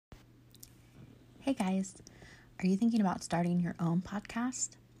Hey guys, are you thinking about starting your own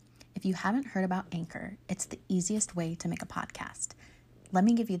podcast? If you haven't heard about Anchor, it's the easiest way to make a podcast. Let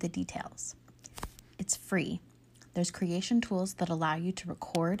me give you the details. It's free. There's creation tools that allow you to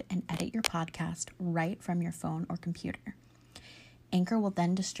record and edit your podcast right from your phone or computer. Anchor will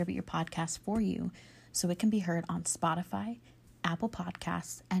then distribute your podcast for you so it can be heard on Spotify, Apple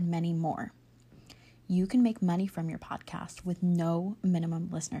Podcasts, and many more. You can make money from your podcast with no minimum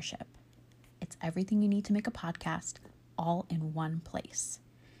listenership. It's everything you need to make a podcast all in one place.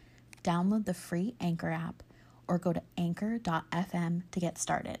 Download the free Anchor app or go to anchor.fm to get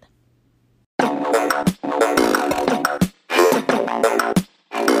started.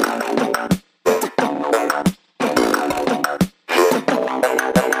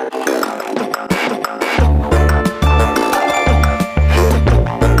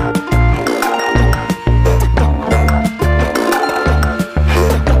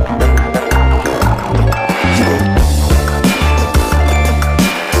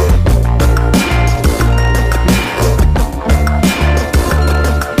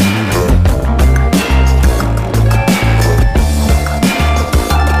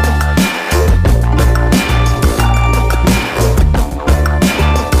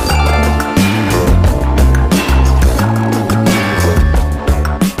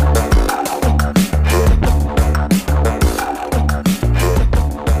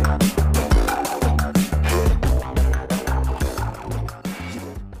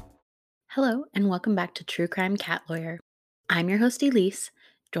 Hello, and welcome back to True Crime Cat Lawyer. I'm your host, Elise,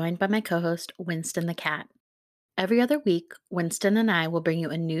 joined by my co-host, Winston the Cat. Every other week, Winston and I will bring you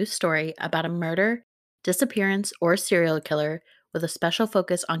a new story about a murder, disappearance, or serial killer with a special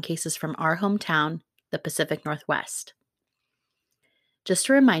focus on cases from our hometown, the Pacific Northwest. Just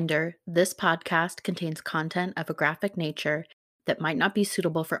a reminder, this podcast contains content of a graphic nature that might not be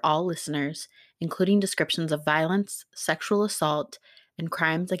suitable for all listeners, including descriptions of violence, sexual assault, and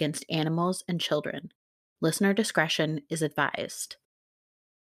crimes against animals and children. Listener discretion is advised.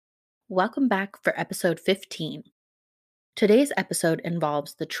 Welcome back for episode 15. Today's episode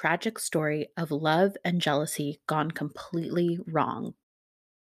involves the tragic story of love and jealousy gone completely wrong.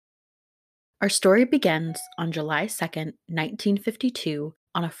 Our story begins on July 2nd, 1952,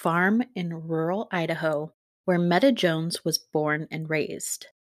 on a farm in rural Idaho where Metta Jones was born and raised.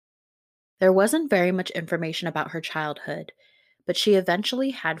 There wasn't very much information about her childhood, but she eventually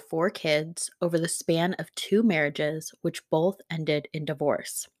had 4 kids over the span of 2 marriages, which both ended in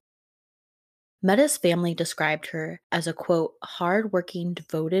divorce. Metta's family described her as a, quote, hard-working,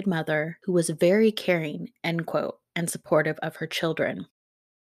 devoted mother who was very caring, end quote, and supportive of her children.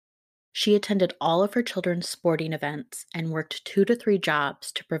 She attended all of her children's sporting events and worked 2 to 3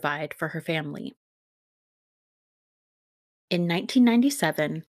 jobs to provide for her family. In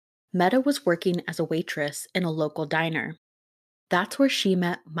 1997, Metta was working as a waitress in a local diner. That's where she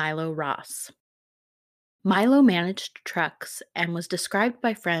met Milo Ross. Milo managed trucks and was described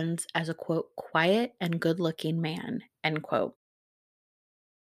by friends as a, quote, quiet and good-looking man, end quote.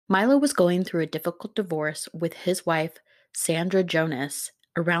 Milo was going through a difficult divorce with his wife, Sandra Jonas,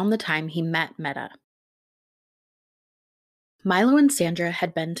 around the time he met Metta. Milo and Sandra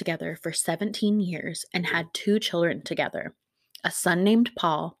had been together for 17 years and had 2 children together, a son named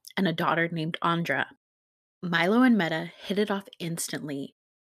Paul and a daughter named Andra. Milo and Metta hit it off instantly,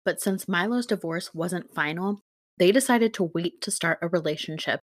 but since Milo's divorce wasn't final, they decided to wait to start a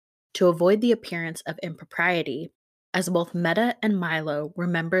relationship to avoid the appearance of impropriety, as both Metta and Milo were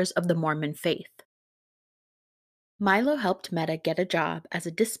members of the Mormon faith. Milo helped Metta get a job as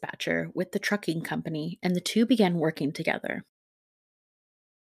a dispatcher with the trucking company, and the 2 began working together.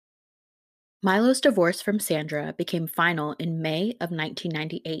 Milo's divorce from Sandra became final in May of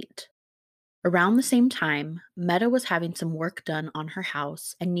 1998. Around the same time, Metta was having some work done on her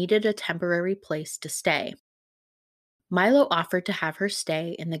house and needed a temporary place to stay. Milo offered to have her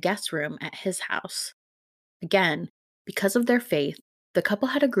stay in the guest room at his house. Again, because of their faith, the couple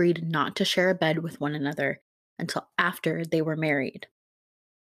had agreed not to share a bed with one another until after they were married.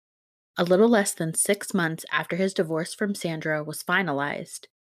 A little less than 6 months after his divorce from Sandra was finalized,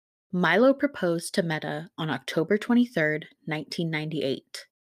 Milo proposed to Metta on October 23, 1998.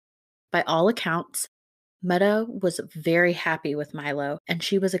 By all accounts, Metta was very happy with Milo, and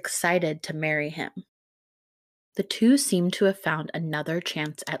she was excited to marry him. The 2 seemed to have found another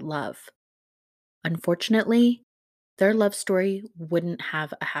chance at love. Unfortunately, their love story wouldn't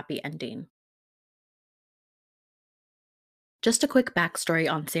have a happy ending. Just a quick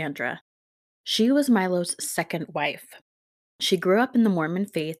backstory on Sandra. She was Milo's second wife. She grew up in the Mormon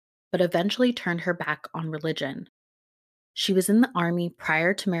faith, but eventually turned her back on religion. She was in the Army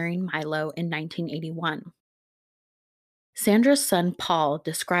prior to marrying Milo in 1981. Sandra's son Paul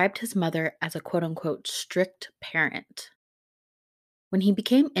described his mother as a quote-unquote strict parent. When he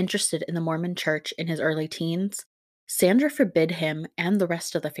became interested in the Mormon church in his early teens, Sandra forbid him and the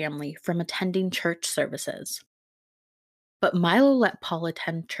rest of the family from attending church services. But Milo let Paul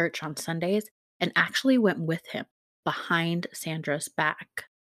attend church on Sundays and actually went with him, behind Sandra's back.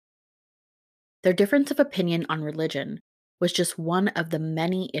 Their difference of opinion on religion was just one of the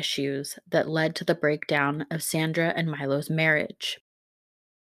many issues that led to the breakdown of Sandra and Milo's marriage.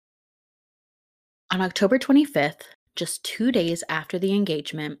 On October 25th, just 2 days after the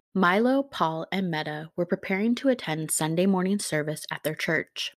engagement, Milo, Paul, and Meta were preparing to attend Sunday morning service at their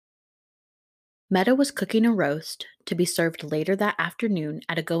church. Meta was cooking a roast to be served later that afternoon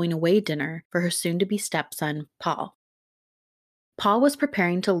at a going-away dinner for her soon-to-be stepson, Paul. Paul was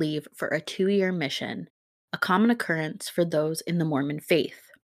preparing to leave for a 2-year mission, a common occurrence for those in the Mormon faith.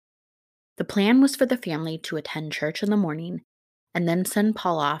 The plan was for the family to attend church in the morning and then send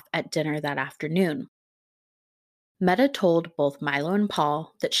Paul off at dinner that afternoon. Meta told both Milo and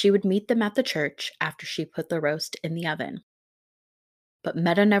Paul that she would meet them at the church after she put the roast in the oven. But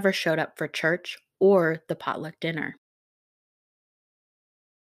Meta never showed up for church or the potluck dinner.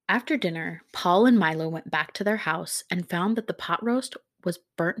 After dinner, Paul and Milo went back to their house and found that the pot roast was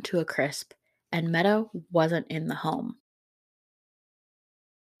burnt to a crisp and Meta wasn't in the home.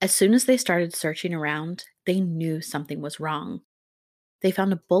 As soon as they started searching around, they knew something was wrong. They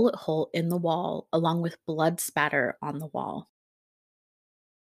found a bullet hole in the wall along with blood spatter on the wall.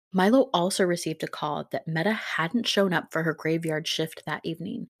 Milo also received a call that Meta hadn't shown up for her graveyard shift that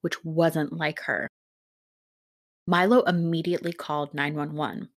evening, which wasn't like her. Milo immediately called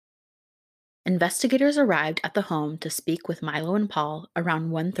 911. Investigators arrived at the home to speak with Milo and Paul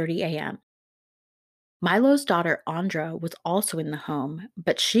around 1:30 a.m. Milo's daughter Andra was also in the home,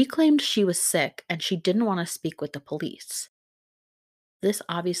 but she claimed she was sick and she didn't want to speak with the police. This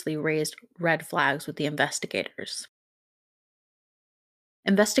obviously raised red flags with the investigators.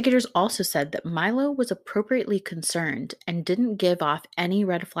 Investigators also said that Milo was appropriately concerned and didn't give off any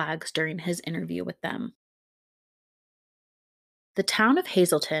red flags during his interview with them. The town of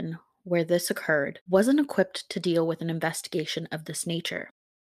Hazleton, where this occurred, wasn't equipped to deal with an investigation of this nature.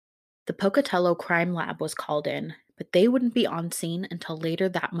 The Pocatello Crime Lab was called in, but they wouldn't be on scene until later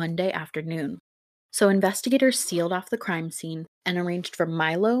that Monday afternoon. So investigators sealed off the crime scene and arranged for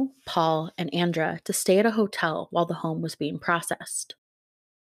Milo, Paul, and Andra to stay at a hotel while the home was being processed.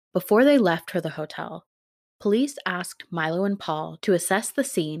 Before they left for the hotel, police asked Milo and Paul to assess the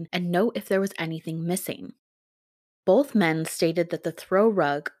scene and note if there was anything missing. Both men stated that the throw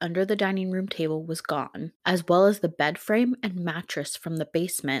rug under the dining room table was gone, as well as the bed frame and mattress from the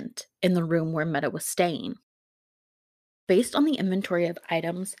basement in the room where Meta was staying. Based on the inventory of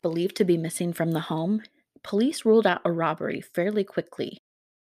items believed to be missing from the home, police ruled out a robbery fairly quickly.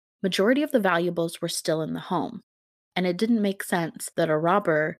 Majority of the valuables were still in the home, and it didn't make sense that a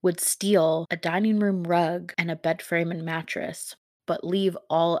robber would steal a dining room rug and a bed frame and mattress, but leave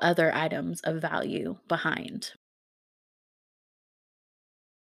all other items of value behind.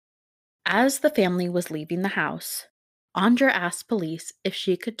 As the family was leaving the house, Andra asked police if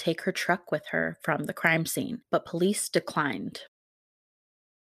she could take her truck with her from the crime scene, but police declined.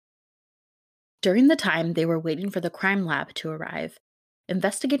 During the time they were waiting for the crime lab to arrive,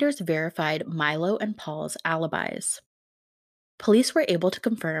 investigators verified Milo and Paul's alibis. Police were able to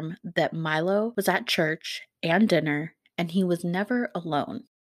confirm that Milo was at church and dinner, and he was never alone.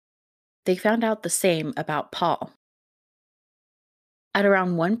 They found out the same about Paul. At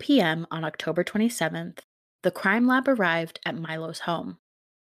around 1 p.m. on October 27th, the crime lab arrived at Milo's home.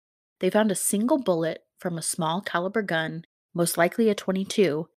 They found a single bullet from a small caliber gun, most likely a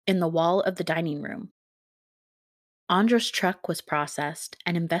 .22, in the wall of the dining room. Andra's truck was processed,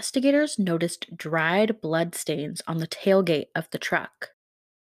 and investigators noticed dried blood stains on the tailgate of the truck.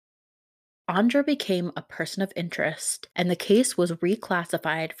 Andra became a person of interest, and the case was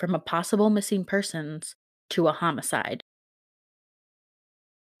reclassified from a possible missing persons to a homicide.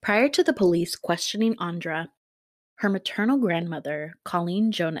 Prior to the police questioning Andra, her maternal grandmother,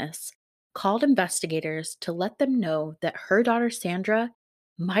 Colleen Jonas, called investigators to let them know that her daughter Sandra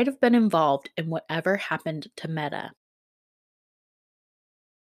might have been involved in whatever happened to Meta.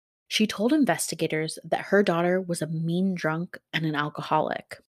 She told investigators that her daughter was a mean drunk and an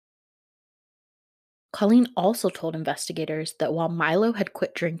alcoholic. Colleen also told investigators that while Milo had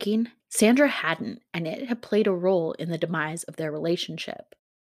quit drinking, Sandra hadn't, and it had played a role in the demise of their relationship.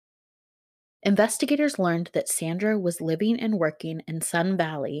 Investigators learned that Sandra was living and working in Sun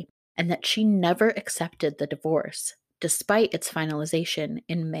Valley and that she never accepted the divorce, despite its finalization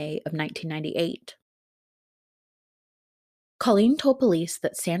in May of 1998. Colleen told police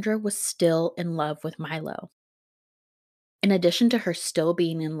that Sandra was still in love with Milo. In addition to her still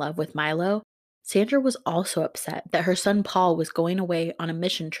being in love with Milo, Sandra was also upset that her son Paul was going away on a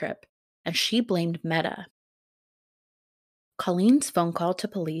mission trip, and she blamed Meta. Colleen's phone call to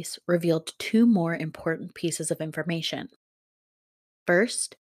police revealed two more important pieces of information.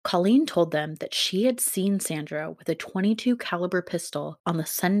 First, Colleen told them that she had seen Sandra with a .22 caliber pistol on the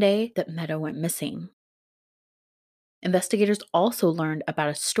Sunday that Meta went missing. Investigators also learned about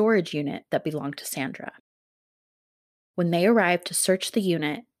a storage unit that belonged to Sandra. When they arrived to search the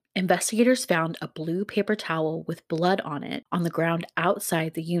unit, investigators found a blue paper towel with blood on it on the ground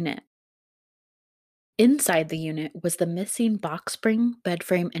outside the unit. Inside the unit was the missing box spring, bed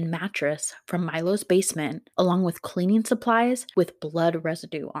frame, and mattress from Milo's basement, along with cleaning supplies with blood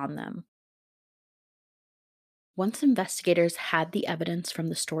residue on them. Once investigators had the evidence from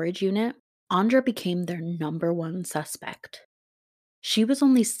the storage unit, Andra became their number one suspect. She was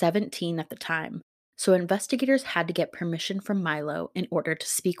only 17 at the time, so investigators had to get permission from Milo in order to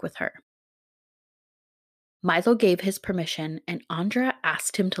speak with her. Milo gave his permission, and Andra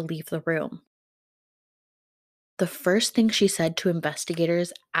asked him to leave the room. The first thing she said to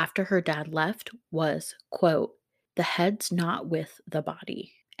investigators after her dad left was, quote, "The head's not with the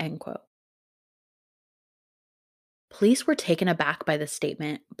body," end quote. Police were taken aback by this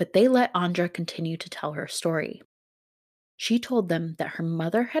statement, but they let Andra continue to tell her story. She told them that her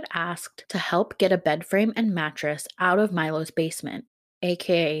mother had asked to help get a bed frame and mattress out of Milo's basement,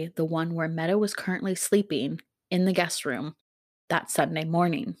 aka the one where Meta was currently sleeping in the guest room, that Sunday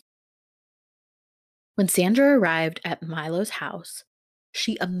morning. When Sandra arrived at Milo's house,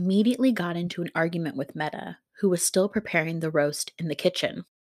 she immediately got into an argument with Meta, who was still preparing the roast in the kitchen.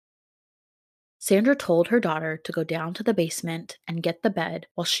 Sandra told her daughter to go down to the basement and get the bed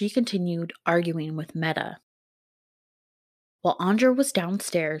while she continued arguing with Meta. While Andra was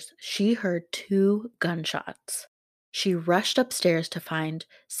downstairs, she heard 2 gunshots. She rushed upstairs to find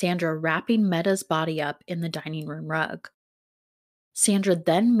Sandra wrapping Meta's body up in the dining room rug. Sandra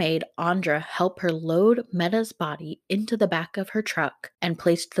then made Andra help her load Meta's body into the back of her truck and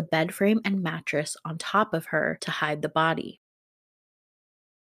placed the bed frame and mattress on top of her to hide the body.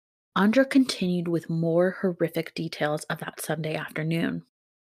 Andra continued with more horrific details of that Sunday afternoon.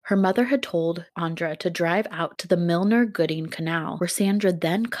 Her mother had told Andra to drive out to the Milner Gooding Canal, where Sandra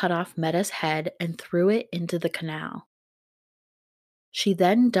then cut off Meta's head and threw it into the canal. She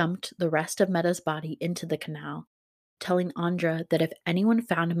then dumped the rest of Meta's body into the canal, telling Andra that if anyone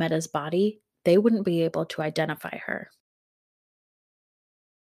found Meta's body, they wouldn't be able to identify her.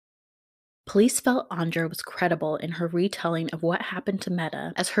 Police felt Andra was credible in her retelling of what happened to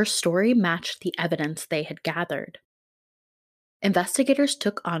Meta, as her story matched the evidence they had gathered. Investigators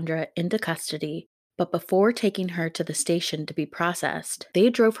took Andra into custody, but before taking her to the station to be processed,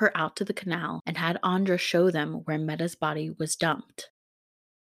 they drove her out to the canal and had Andra show them where Meta's body was dumped.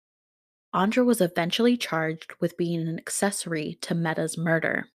 Andra was eventually charged with being an accessory to Meta's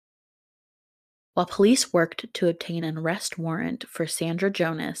murder. While police worked to obtain an arrest warrant for Sandra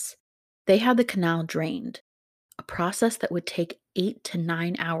Jonas, they had the canal drained, a process that would take 8 to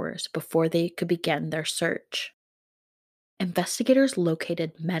 9 hours before they could begin their search. Investigators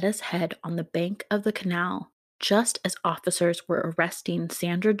located Meta's head on the bank of the canal just as officers were arresting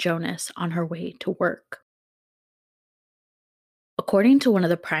Sandra Jonas on her way to work. According to one of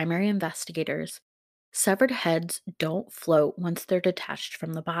the primary investigators, severed heads don't float once they're detached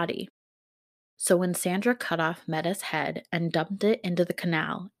from the body. So when Sandra cut off Meta's head and dumped it into the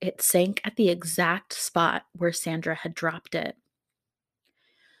canal, it sank at the exact spot where Sandra had dropped it.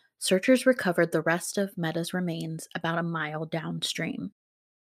 Searchers recovered the rest of Meta's remains about a mile downstream.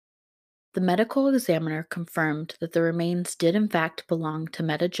 The medical examiner confirmed that the remains did in fact belong to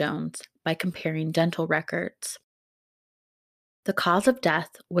Meta Jones by comparing dental records. The cause of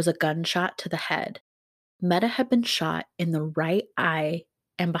death was a gunshot to the head. Meta had been shot in the right eye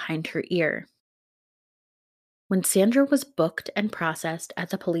and behind her ear. When Sandra was booked and processed at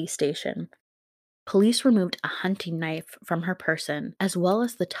the police station, police removed a hunting knife from her person, as well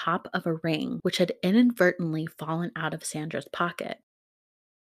as the top of a ring which had inadvertently fallen out of Sandra's pocket.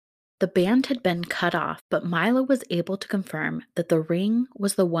 The band had been cut off, but Milo was able to confirm that the ring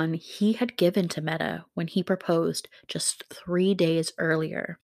was the one he had given to Meta when he proposed just 3 days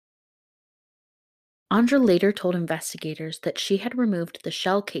earlier. Andra later told investigators that she had removed the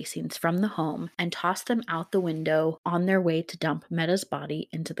shell casings from the home and tossed them out the window on their way to dump Meta's body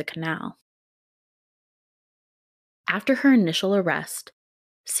into the canal. After her initial arrest,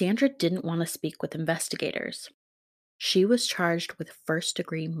 Sandra didn't want to speak with investigators. she was charged with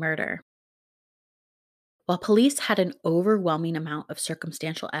first-degree murder. While police had an overwhelming amount of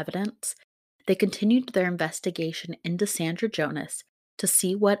circumstantial evidence, they continued their investigation into Sandra Jonas to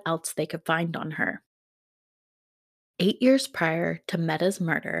see what else they could find on her. 8 years prior to Metta's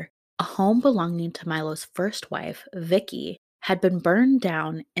murder, a home belonging to Milo's first wife, Vicky, had been burned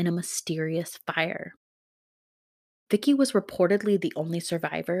down in a mysterious fire. Vicky was reportedly the only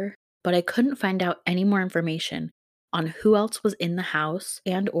survivor, but I couldn't find out any more information on who else was in the house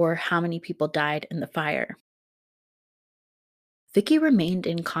and or how many people died in the fire. Vicky remained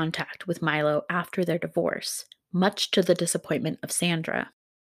in contact with Milo after their divorce, much to the disappointment of Sandra.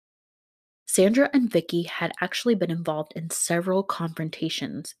 Sandra and Vicky had actually been involved in several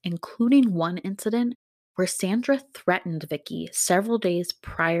confrontations, including one incident where Sandra threatened Vicky several days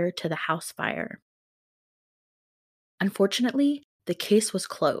prior to the house fire. Unfortunately, the case was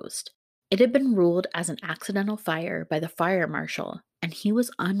closed. It had been ruled as an accidental fire by the fire marshal, and he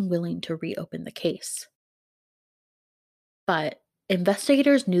was unwilling to reopen the case. But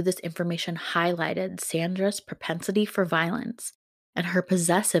investigators knew this information highlighted Sandra's propensity for violence and her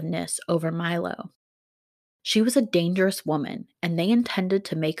possessiveness over Milo. She was a dangerous woman, and they intended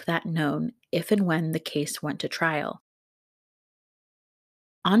to make that known if and when the case went to trial.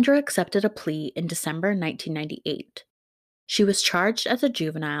 Andra accepted a plea in December 1998. She was charged as a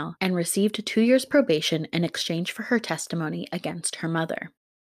juvenile and received 2 years probation in exchange for her testimony against her mother.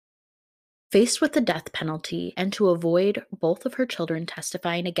 Faced with the death penalty and to avoid both of her children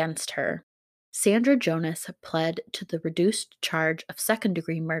testifying against her, Sandra Jonas pled to the reduced charge of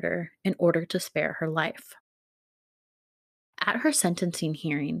second-degree murder in order to spare her life. At her sentencing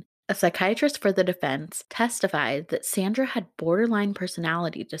hearing, a psychiatrist for the defense testified that Sandra had borderline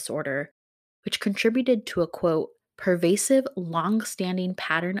personality disorder, which contributed to a, quote, pervasive, long-standing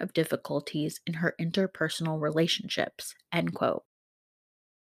pattern of difficulties in her interpersonal relationships, end quote.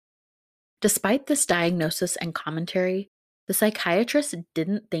 Despite this diagnosis and commentary, the psychiatrist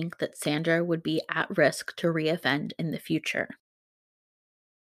didn't think that Sandra would be at risk to reoffend in the future.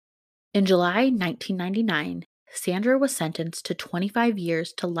 In July 1999, Sandra was sentenced to 25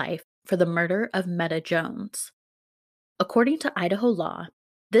 years to life for the murder of Metta Jones. According to Idaho law,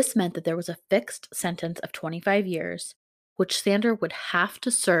 this meant that there was a fixed sentence of 25 years, which Sandra would have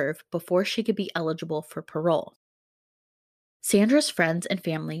to serve before she could be eligible for parole. Sandra's friends and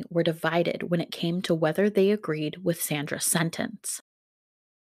family were divided when it came to whether they agreed with Sandra's sentence.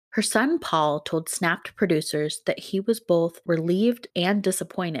 Her son Paul told Snapped producers that he was both relieved and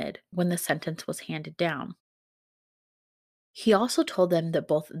disappointed when the sentence was handed down. He also told them that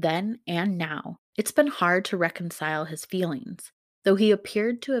both then and now, it's been hard to reconcile his feelings, though he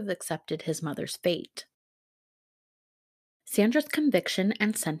appeared to have accepted his mother's fate. Sandra's conviction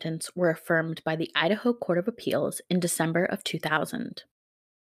and sentence were affirmed by the Idaho Court of Appeals in December of 2000.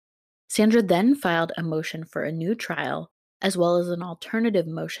 Sandra then filed a motion for a new trial, as well as an alternative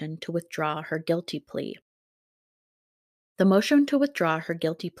motion to withdraw her guilty plea. The motion to withdraw her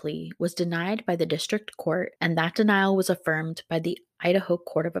guilty plea was denied by the district court, and that denial was affirmed by the Idaho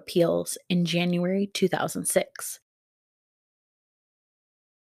Court of Appeals in January 2006.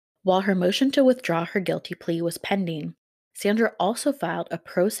 While her motion to withdraw her guilty plea was pending, Sandra also filed a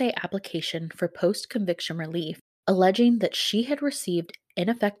pro se application for post-conviction relief, alleging that she had received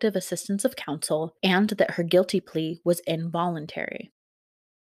ineffective assistance of counsel and that her guilty plea was involuntary.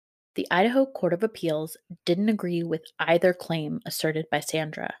 The Idaho Court of Appeals didn't agree with either claim asserted by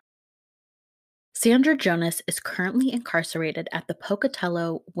Sandra. Sandra Jonas is currently incarcerated at the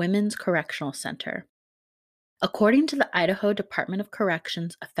Pocatello Women's Correctional Center. According to the Idaho Department of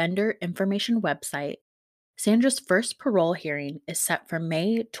Corrections Offender Information website, Sandra's first parole hearing is set for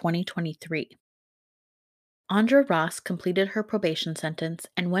May 2023. Andra Ross completed her probation sentence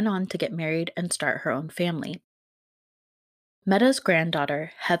and went on to get married and start her own family. Metta's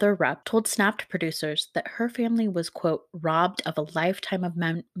granddaughter, Heather Rupp, told Snapped producers that her family was, quote, robbed of a lifetime of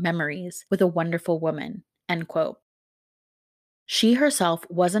memories with a wonderful woman, end quote. She herself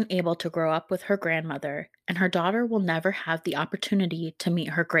wasn't able to grow up with her grandmother, and her daughter will never have the opportunity to meet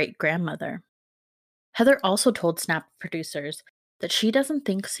her great-grandmother. Heather also told Snapped producers that she doesn't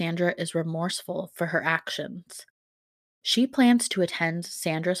think Sandra is remorseful for her actions. She plans to attend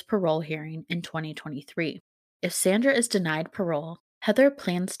Sandra's parole hearing in 2023. If Sandra is denied parole, Heather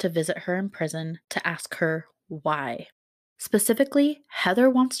plans to visit her in prison to ask her why. Specifically, Heather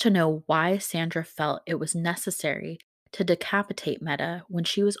wants to know why Sandra felt it was necessary to decapitate Metta when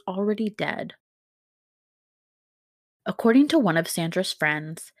she was already dead. According to one of Sandra's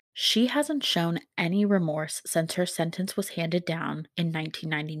friends, she hasn't shown any remorse since her sentence was handed down in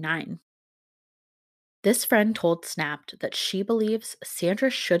 1999. This friend told Snapped that she believes Sandra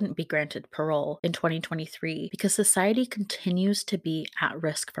shouldn't be granted parole in 2023 because society continues to be at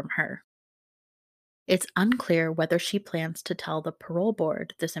risk from her. It's unclear whether she plans to tell the parole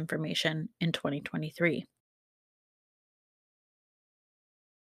board this information in 2023.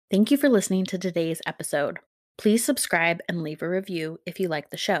 Thank you for listening to today's episode. Please subscribe and leave a review if you like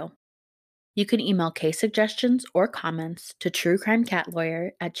the show. You can email case suggestions or comments to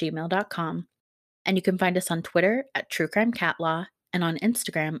truecrimecatLawyer@gmail.com, and you can find us on Twitter at truecrimecatlaw and on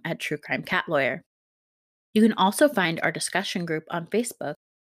Instagram at truecrimecatLawyer. You can also find our discussion group on Facebook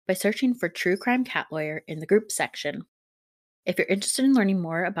by searching for True Crime Cat Lawyer in the group section. If you're interested in learning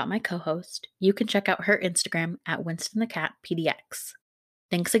more about my co-host, you can check out her Instagram at WinstonTheCatPDX.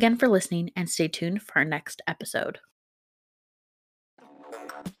 Thanks again for listening, and stay tuned for our next episode.